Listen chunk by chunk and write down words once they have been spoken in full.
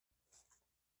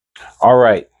All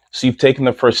right. So you've taken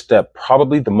the first step,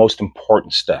 probably the most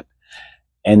important step.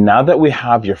 And now that we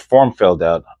have your form filled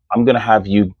out, I'm going to have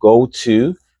you go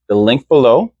to the link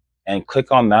below and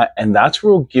click on that. And that's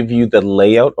where we'll give you the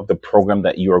layout of the program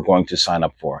that you are going to sign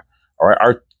up for. All right.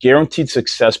 Our guaranteed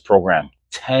success program,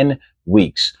 10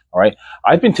 weeks. All right.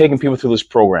 I've been taking people through this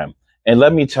program. And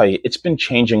let me tell you, it's been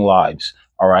changing lives.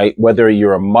 All right. Whether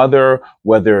you're a mother,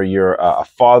 whether you're a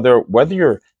father, whether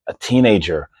you're a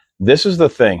teenager, this is the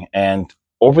thing. And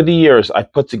over the years,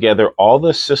 I've put together all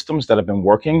the systems that have been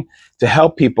working to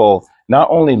help people not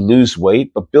only lose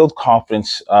weight, but build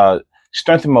confidence,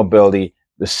 strengthen mobility,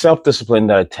 the self-discipline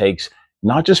that it takes,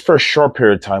 not just for a short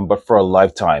period of time, but for a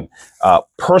lifetime.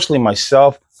 Personally,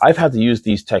 myself, I've had to use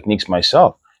these techniques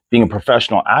myself, being a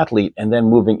professional athlete, and then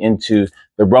moving into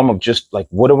the realm of just like,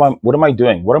 what am I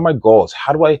doing? What are my goals?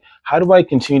 How do I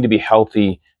continue to be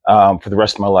healthy for the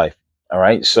rest of my life? All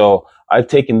right. So I've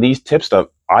taken these tips that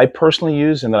I personally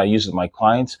use and that I use with my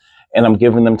clients, and I'm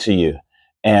giving them to you.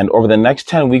 And over the next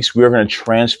 10 weeks, we're going to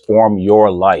transform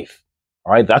your life.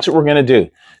 All right. That's what we're going to do.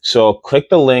 So click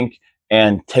the link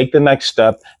and take the next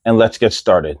step, and let's get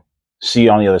started. See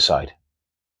you on the other side.